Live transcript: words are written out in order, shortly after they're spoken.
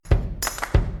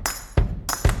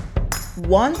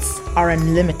Wants are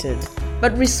unlimited,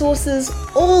 but resources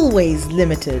always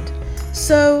limited.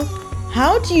 So,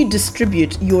 how do you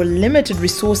distribute your limited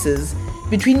resources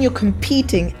between your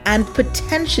competing and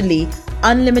potentially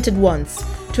unlimited wants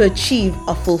to achieve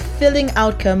a fulfilling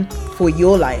outcome for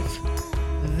your life?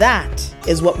 That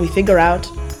is what we figure out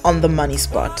on The Money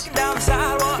Spot.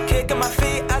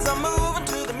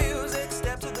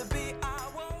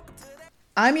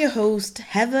 I'm your host,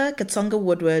 Heather Katsonga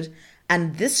Woodward,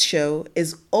 and this show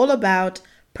is all about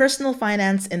personal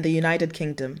finance in the United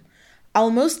Kingdom.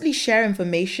 I'll mostly share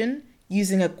information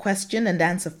using a question and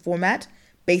answer format.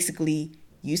 Basically,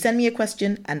 you send me a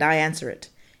question and I answer it.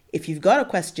 If you've got a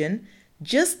question,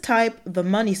 just type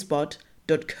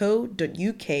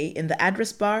themoneyspot.co.uk in the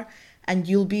address bar and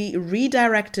you'll be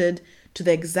redirected to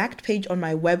the exact page on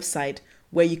my website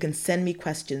where you can send me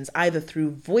questions either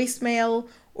through voicemail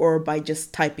or by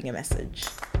just typing a message.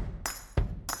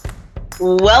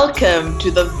 Welcome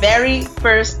to the very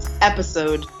first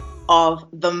episode of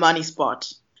The Money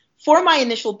Spot. For my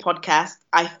initial podcast,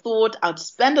 I thought I'd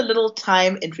spend a little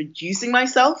time introducing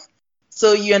myself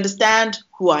so you understand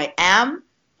who I am,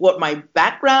 what my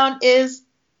background is,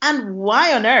 and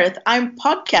why on earth I'm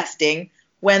podcasting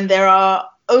when there are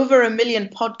over 1 million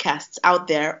podcasts out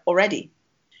there already.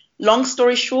 Long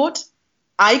story short,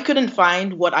 I couldn't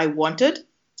find what I wanted,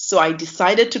 so I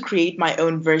decided to create my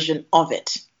own version of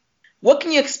it. What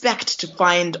can you expect to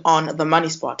find on The Money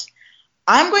Spot?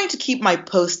 I'm going to keep my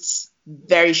posts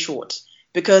very short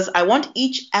because I want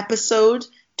each episode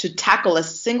to tackle a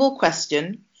single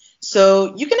question.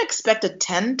 So you can expect a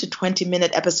 10 to 20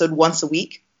 minute episode once a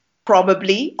week,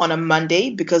 probably on a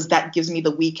Monday because that gives me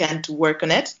the weekend to work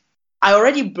on it. I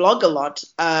already blog a lot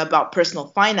about personal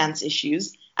finance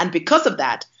issues, and because of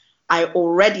that, I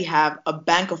already have a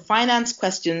bank of finance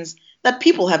questions that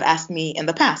people have asked me in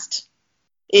the past.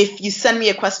 If you send me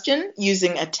a question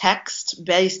using a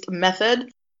text-based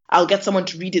method, I'll get someone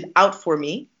to read it out for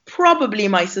me, probably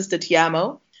my sister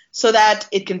Tiamo, so that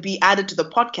it can be added to the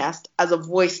podcast as a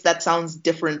voice that sounds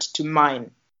different to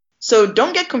mine. So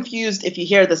don't get confused if you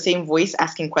hear the same voice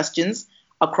asking questions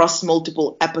across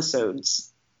multiple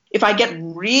episodes. If I get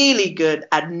really good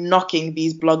at knocking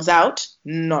these blogs out,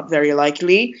 not very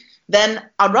likely, then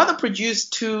I'd rather produce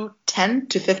 2 10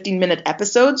 to 15 minute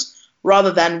episodes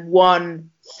rather than 1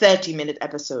 30-minute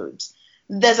episodes.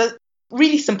 There's a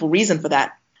really simple reason for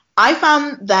that. I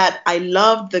found that I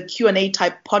loved the Q&A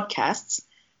type podcasts,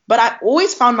 but I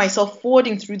always found myself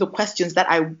forwarding through the questions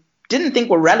that I didn't think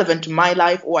were relevant to my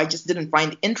life or I just didn't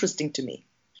find interesting to me.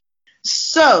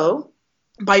 So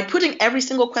by putting every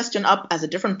single question up as a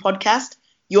different podcast,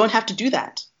 you won't have to do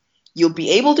that. You'll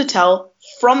be able to tell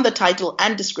from the title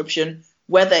and description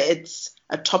whether it's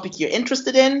a topic you're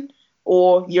interested in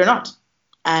or you're not,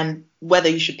 and whether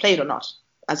you should play it or not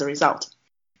as a result.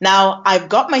 Now, I've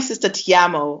got my sister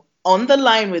Tiamo on the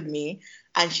line with me,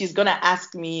 and she's going to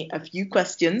ask me a few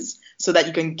questions so that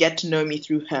you can get to know me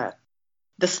through her.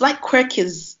 The slight quirk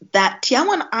is that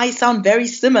Tiamo and I sound very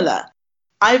similar.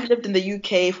 I've lived in the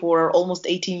UK for almost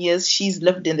 18 years. She's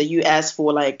lived in the US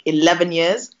for like 11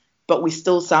 years, but we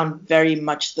still sound very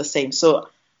much the same. So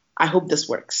I hope this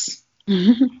works.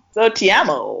 So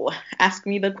Tiamo, ask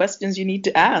me the questions you need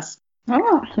to ask.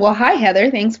 Oh, well, hi, Heather.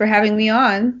 Thanks for having me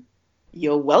on.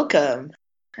 You're welcome.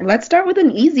 Let's start with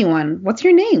an easy one. What's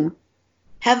your name?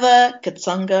 Heather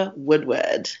Katsonga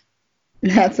Woodward.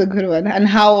 That's a good one. And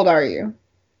how old are you?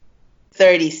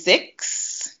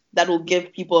 36. That will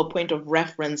give people a point of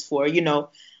reference for,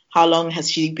 how long has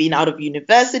she been out of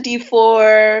university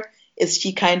for? Is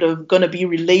she kind of going to be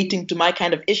relating to my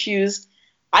kind of issues?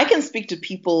 I can speak to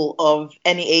people of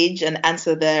any age and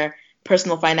answer their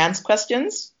personal finance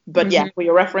questions. But yeah, for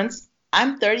your reference,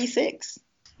 I'm 36.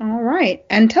 All right.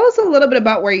 And tell us a little bit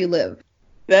about where you live.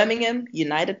 Birmingham,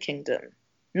 United Kingdom.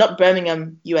 Not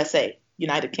Birmingham, USA,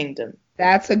 United Kingdom.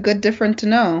 That's a good difference to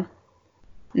know.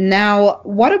 Now,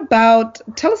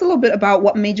 tell us a little bit about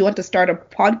what made you want to start a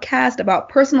podcast about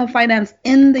personal finance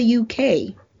in the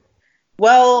UK.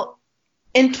 Well,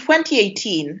 in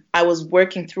 2018, I was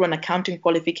working through an accounting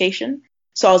qualification,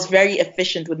 so I was very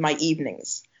efficient with my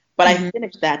evenings. But I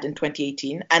finished that in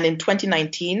 2018, and in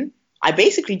 2019, I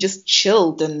basically just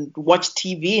chilled and watched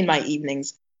TV in my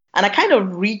evenings. And I kind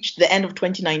of reached the end of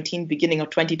 2019, beginning of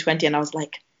 2020, and I was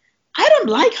like, I don't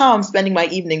like how I'm spending my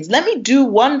evenings. Let me do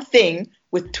one thing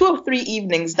with 2 or 3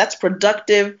 evenings that's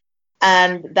productive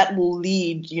and that will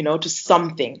lead, to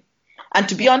something. And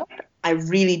to be honest, I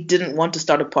really didn't want to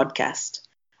start a podcast.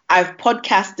 I've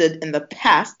podcasted in the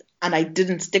past and I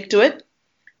didn't stick to it.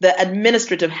 The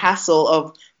administrative hassle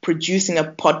of producing a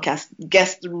podcast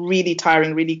gets really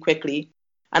tiring really quickly.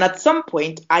 And at some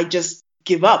point, I just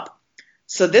give up.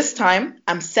 So this time,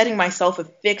 I'm setting myself a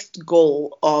fixed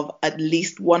goal of at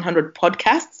least 100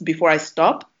 podcasts before I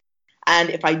stop. And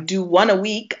if I do one a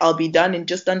week, I'll be done in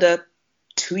just under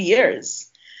 2 years.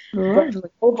 Right.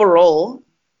 But overall,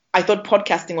 I thought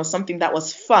podcasting was something that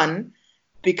was fun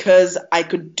because I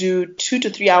could do 2 to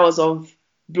 3 hours of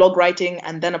blog writing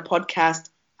and then a podcast,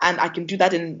 and I can do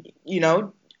that in,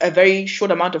 a very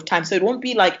short amount of time. So it won't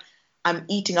be like I'm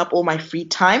eating up all my free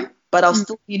time, but I'll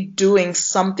still be doing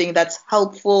something that's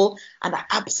helpful, and I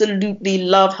absolutely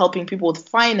love helping people with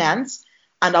finance,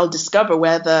 and I'll discover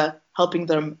whether helping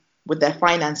them with their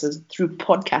finances through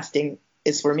podcasting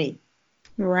is for me.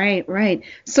 Right, right.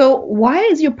 So why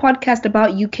is your podcast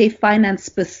about UK finance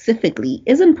specifically?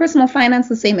 Isn't personal finance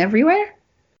the same everywhere?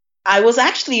 I was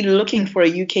actually looking for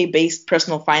a UK-based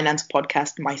personal finance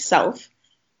podcast myself,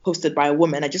 hosted by a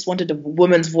woman. I just wanted a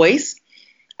woman's voice.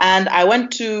 And I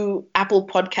went to Apple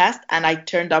Podcast and I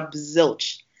turned up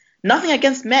zilch. Nothing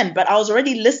against men, but I was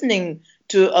already listening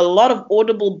to a lot of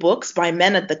Audible books by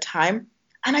men at the time.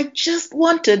 And I just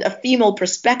wanted a female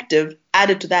perspective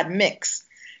added to that mix.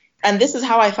 And this is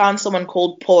how I found someone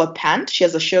called Paula Pant. She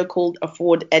has a show called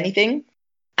Afford Anything.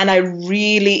 And I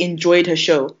really enjoyed her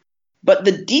show. But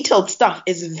the detailed stuff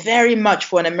is very much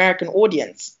for an American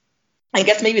audience. I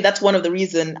guess maybe that's one of the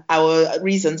reasons I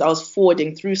was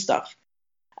forwarding through stuff.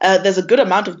 There's a good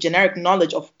amount of generic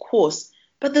knowledge, of course,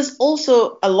 but there's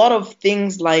also a lot of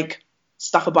things like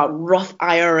stuff about Roth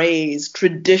IRAs,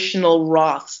 traditional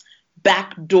Roths,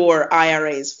 backdoor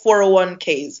IRAs,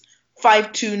 401ks,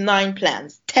 529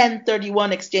 plans,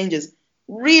 1031 exchanges,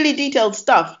 really detailed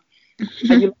stuff.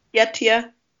 Are you yet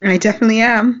here? I definitely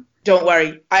am. Don't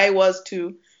worry, I was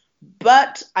too.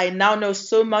 But I now know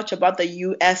so much about the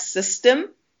US system,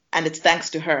 and it's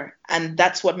thanks to her. And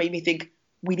that's what made me think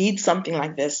we need something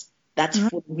like this that's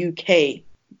for the UK,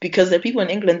 because there are people in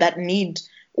England that need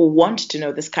or want to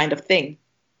know this kind of thing.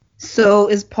 So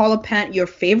is Paula Pant your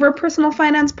favorite personal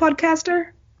finance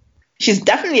podcaster? She's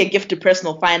definitely a gift to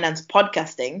personal finance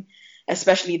podcasting,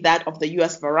 especially that of the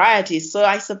US variety. So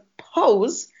I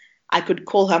suppose I could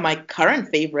call her my current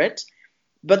favorite.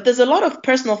 But there's a lot of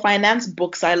personal finance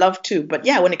books I love too. But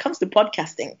yeah, when it comes to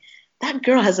podcasting, that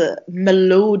girl has a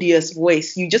melodious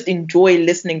voice. You just enjoy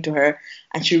listening to her,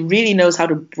 and she really knows how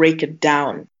to break it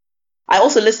down. I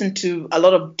also listen to a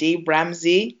lot of Dave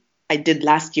Ramsey. I did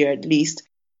last year at least,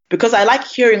 because I like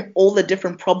hearing all the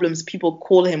different problems people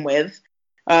call him with,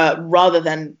 rather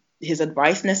than his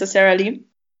advice necessarily.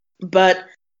 But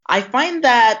I find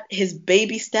that his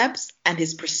baby steps and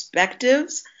his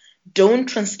perspectives don't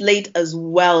translate as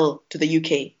well to the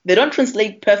UK. They don't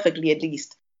translate perfectly, at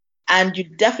least. And you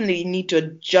definitely need to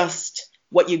adjust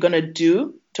what you're going to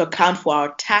do to account for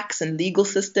our tax and legal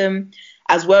system,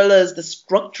 as well as the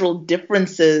structural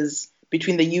differences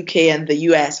between the UK and the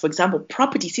US. For example,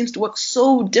 property seems to work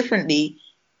so differently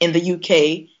in the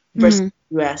UK versus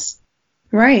the US.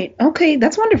 Right. Okay,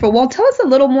 that's wonderful. Well, tell us a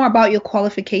little more about your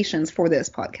qualifications for this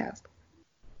podcast.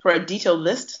 For a detailed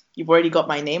list, you've already got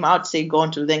my name. I would say go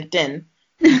on to LinkedIn.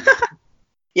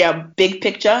 Yeah, big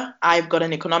picture, I've got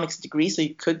an economics degree, so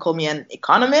you could call me an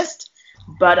economist,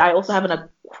 but I also have an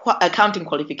accounting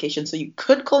qualification, so you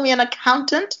could call me an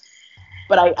accountant,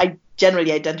 but I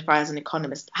generally identify as an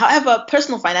economist. However,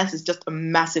 personal finance is just a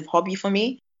massive hobby for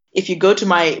me. If you go to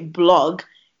my blog,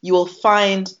 you will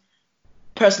find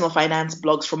personal finance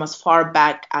blogs from as far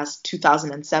back as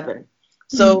 2007.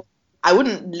 So I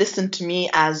wouldn't listen to me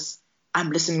as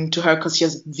I'm listening to her because she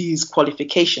has these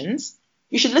qualifications.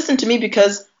 You should listen to me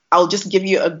because I'll just give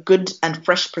you a good and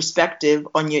fresh perspective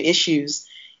on your issues.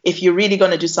 If you're really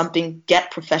going to do something,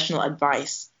 get professional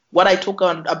advice. What I talk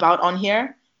about on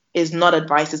here is not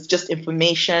advice. It's just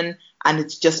information, and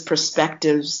it's just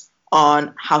perspectives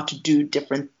on how to do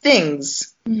different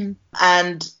things.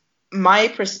 And my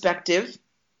perspective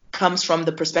comes from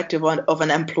the perspective of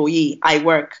an employee. I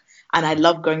work, and I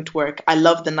love going to work. I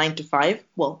love the 9 to 5.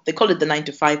 Well, they call it the 9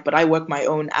 to 5, but I work my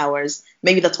own hours.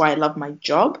 Maybe that's why I love my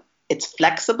job. It's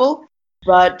flexible.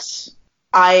 But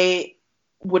I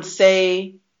would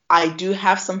say I do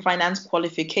have some finance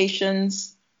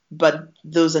qualifications, but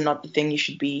those are not the thing you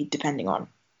should be depending on.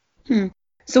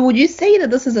 So would you say that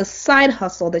this is a side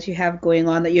hustle that you have going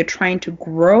on that you're trying to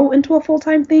grow into a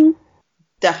full-time thing?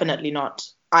 Definitely not.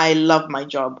 I love my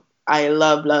job. I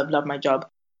love my job.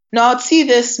 Now, I'd see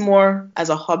this more as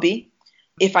a hobby.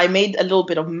 If I made a little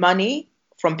bit of money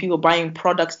from people buying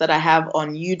products that I have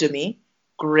on Udemy,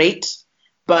 great.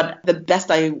 But the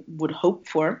best I would hope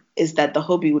for is that the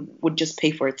hobby would just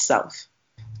pay for itself.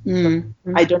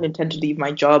 I don't intend to leave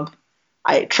my job.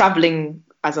 Traveling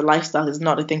as a lifestyle is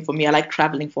not a thing for me. I like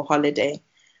traveling for holiday.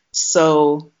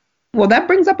 So, Well, that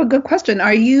brings up a good question.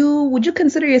 Would you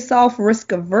consider yourself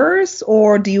risk averse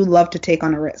or do you love to take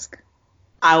on a risk?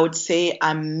 I would say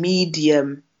I'm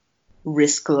medium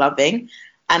risk loving.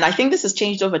 And I think this has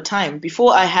changed over time.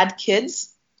 Before I had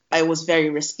kids, I was very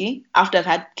risky. After I've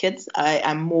had kids, I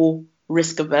am more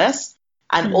risk averse.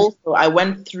 And also, I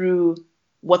went through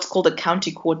what's called a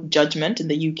county court judgment in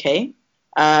the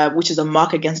UK, which is a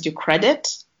mark against your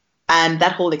credit. And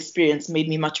that whole experience made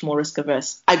me much more risk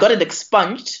averse. I got it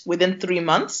expunged within 3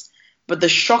 months, but the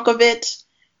shock of it,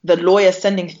 the lawyer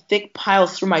sending thick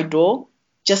piles through my door,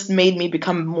 just made me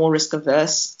become more risk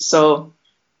averse. So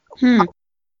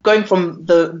going from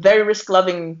the very risk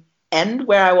loving end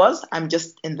where I was, I'm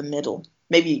just in the middle,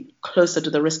 maybe closer to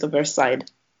the risk averse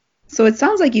side. So it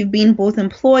sounds like you've been both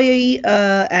employee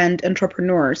and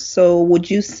entrepreneur. So would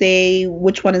you say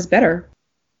which one is better?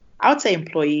 I would say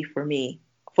employee for me,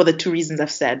 for the two reasons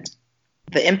I've said.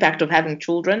 The impact of having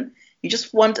children, you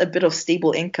just want a bit of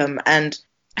stable income, and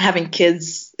having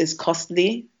kids is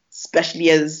costly, especially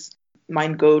as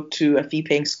mine go to a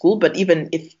fee-paying school. But even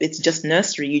if it's just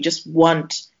nursery, you just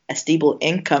want a stable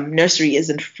income. Nursery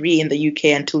isn't free in the UK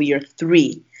until you're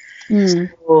 3.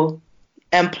 So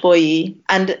employee,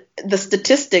 and the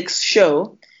statistics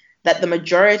show that the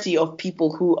majority of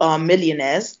people who are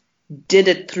millionaires did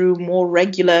it through more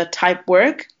regular type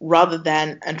work rather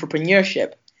than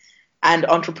entrepreneurship. And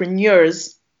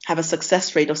entrepreneurs have a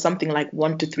success rate of something like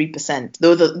 1 to 3%.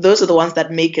 Those are the ones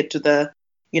that make it to the,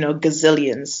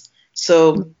 gazillions.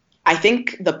 So I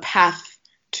think the path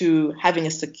to having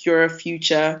a secure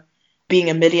future, being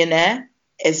a millionaire,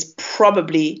 is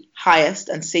probably highest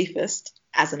and safest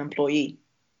as an employee.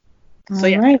 So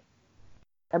yeah. Right.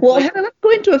 Well, Hannah, let's go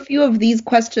into a few of these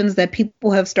questions that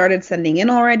people have started sending in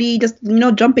already. Just,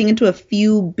 jumping into a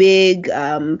few big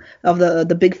of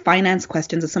the big finance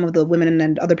questions that some of the women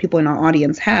and other people in our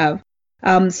audience have.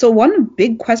 So one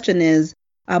big question is,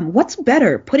 what's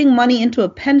better, putting money into a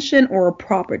pension or a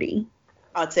property?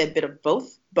 I'd say a bit of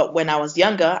both. But when I was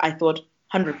younger, I thought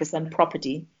 100%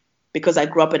 property because I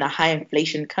grew up in a high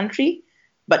inflation country.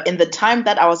 But in the time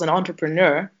that I was an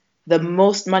entrepreneur, the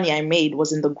most money I made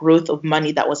was in the growth of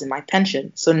money that was in my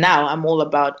pension. So now I'm all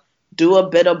about do a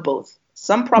bit of both.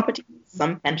 Some property,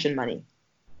 some pension money.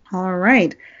 All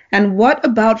right. And what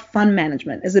about fund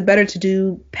management? Is it better to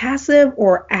do passive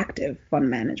or active fund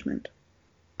management?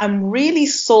 I'm really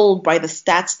sold by the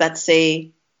stats that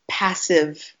say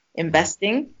passive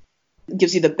investing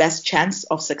gives you the best chance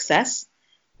of success.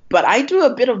 But I do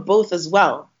a bit of both as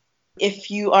well.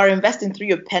 If you are investing through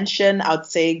your pension, I would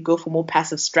say go for more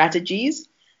passive strategies.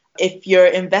 If you're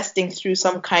investing through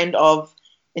some kind of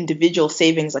individual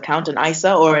savings account, an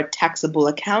ISA or a taxable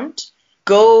account,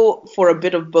 go for a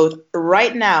bit of both.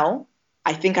 Right now,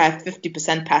 I think I have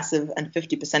 50% passive and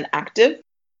 50% active,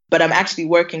 but I'm actually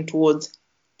working towards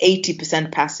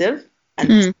 80% passive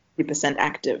and 50%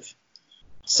 active.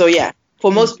 So yeah,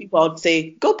 for most people, I would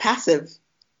say go passive.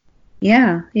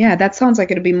 Yeah, that sounds like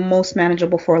it'd be most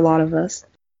manageable for a lot of us.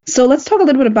 So let's talk a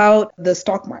little bit about the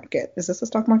stock market. Is this a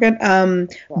stock market?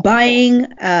 Buying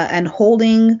and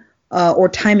holding or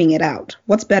timing it out.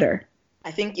 What's better?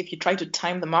 I think if you try to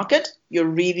time the market, you're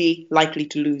really likely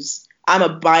to lose. I'm a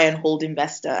buy and hold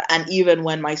investor. And even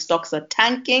when my stocks are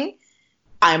tanking,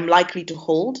 I'm likely to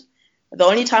hold. The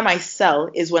only time I sell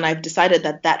is when I've decided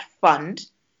that that fund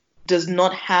does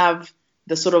not have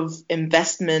the sort of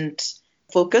investment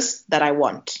focus that I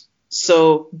want.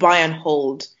 So buy and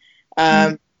hold,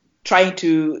 trying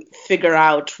to figure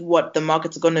out what the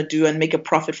market's going to do and make a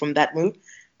profit from that move.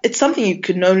 It's something you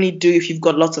can only do if you've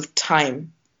got lots of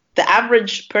time. The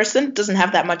average person doesn't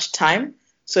have that much time.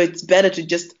 So it's better to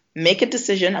just make a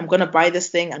decision. I'm going to buy this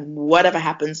thing and whatever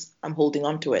happens, I'm holding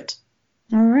on to it.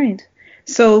 All right.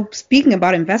 So speaking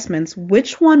about investments,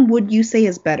 which one would you say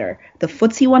is better, the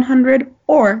FTSE 100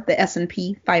 or the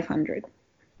S&P 500?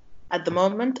 At the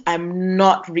moment, I'm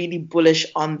not really bullish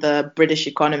on the British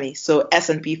economy, so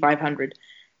S&P 500.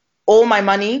 All my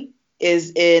money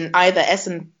is in either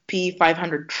S&P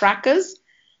 500 trackers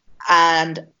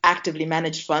and actively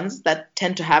managed funds that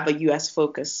tend to have a US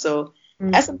focus. So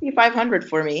S&P 500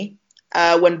 for me,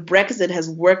 when Brexit has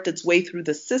worked its way through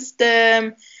the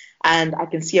system and I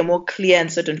can see a more clear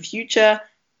and certain future,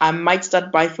 I might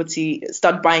start buying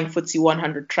FTSE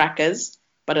 100 trackers,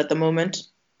 but at the moment,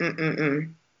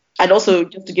 And also,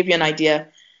 just to give you an idea,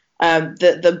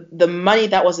 the money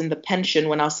that was in the pension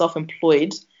when I was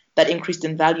self-employed that increased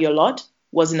in value a lot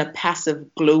was in a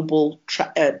passive global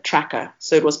tracker.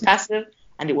 So it was passive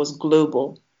and it was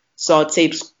global. So I'd say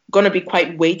it's going to be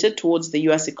quite weighted towards the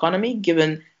US economy,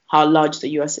 given how large the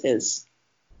US is.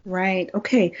 Right.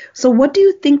 Okay. So what do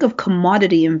you think of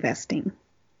commodity investing?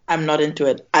 I'm not into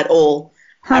it at all.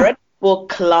 I read a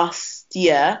book last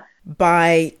year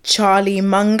by Charlie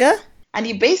Munger. And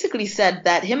he basically said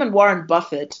that him and Warren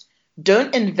Buffett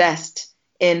don't invest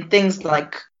in things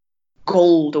like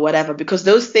gold or whatever because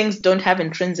those things don't have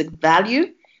intrinsic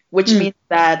value, which means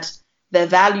that their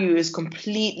value is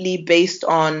completely based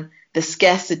on the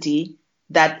scarcity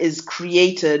that is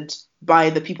created by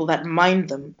the people that mine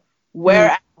them.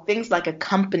 Whereas things like a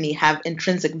company have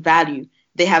intrinsic value.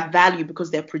 They have value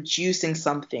because they're producing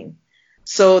something.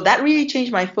 So that really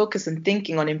changed my focus and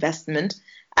thinking on investment.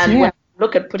 And when I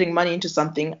look at putting money into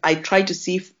something, I try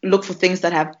to look for things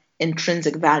that have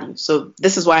intrinsic value. So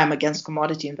this is why I'm against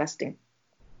commodity investing.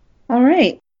 All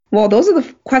right. Well, those are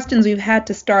the questions we've had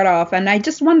to start off. And I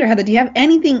just wonder, Heather, do you have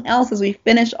anything else as we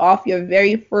finish off your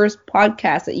very first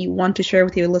podcast that you want to share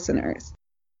with your listeners?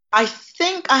 I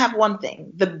think I have one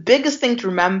thing. The biggest thing to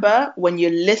remember when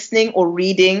you're listening or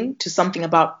reading to something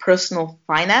about personal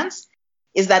finance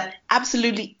is that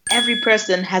absolutely every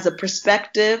person has a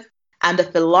perspective and a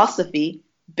philosophy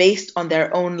based on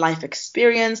their own life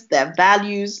experience, their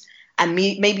values, and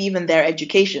maybe even their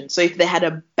education. So if they had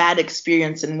a bad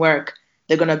experience in work,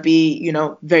 they're going to be,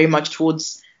 very much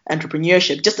towards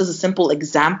entrepreneurship. Just as a simple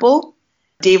example,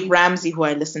 Dave Ramsey, who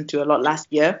I listened to a lot last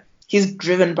year, he's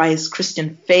driven by his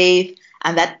Christian faith,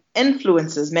 and that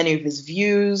influences many of his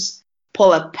views.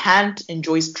 Paula Pant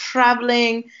enjoys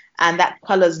traveling, and that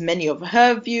colors many of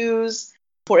her views.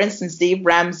 For instance, Dave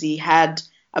Ramsey had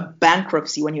a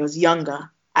bankruptcy when he was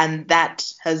younger, and that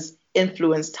has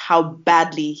influenced how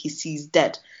badly he sees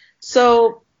debt.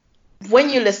 So when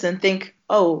you listen, think,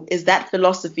 oh, is that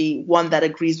philosophy one that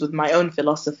agrees with my own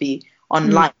philosophy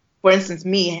on life? For instance,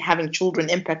 me having children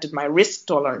impacted my risk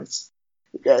tolerance.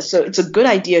 So it's a good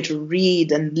idea to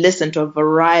read and listen to a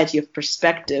variety of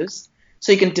perspectives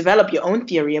so you can develop your own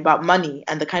theory about money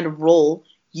and the kind of role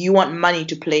you want money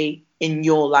to play in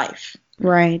your life.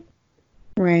 Right.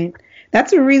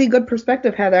 That's a really good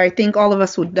perspective, Heather. I think all of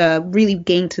us would really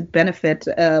gain to benefit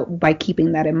by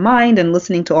keeping that in mind and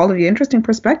listening to all of your interesting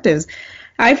perspectives.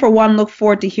 I, for one, look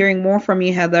forward to hearing more from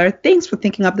you, Heather. Thanks for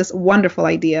thinking up this wonderful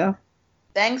idea.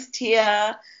 Thanks,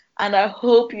 Tia. And I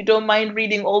hope you don't mind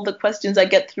reading all the questions I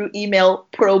get through email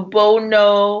pro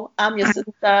bono. I'm your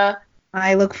sister.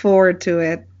 I look forward to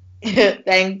it.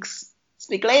 Thanks.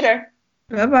 Speak later.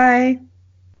 Bye-bye.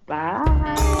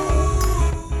 Bye.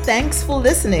 Thanks for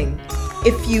listening.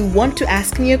 If you want to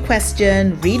ask me a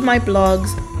question, read my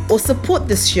blogs, or support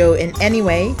this show in any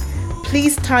way,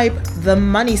 please type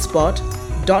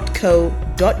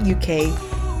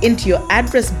themoneyspot.co.uk into your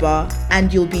address bar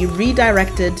and you'll be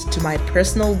redirected to my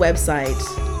personal website.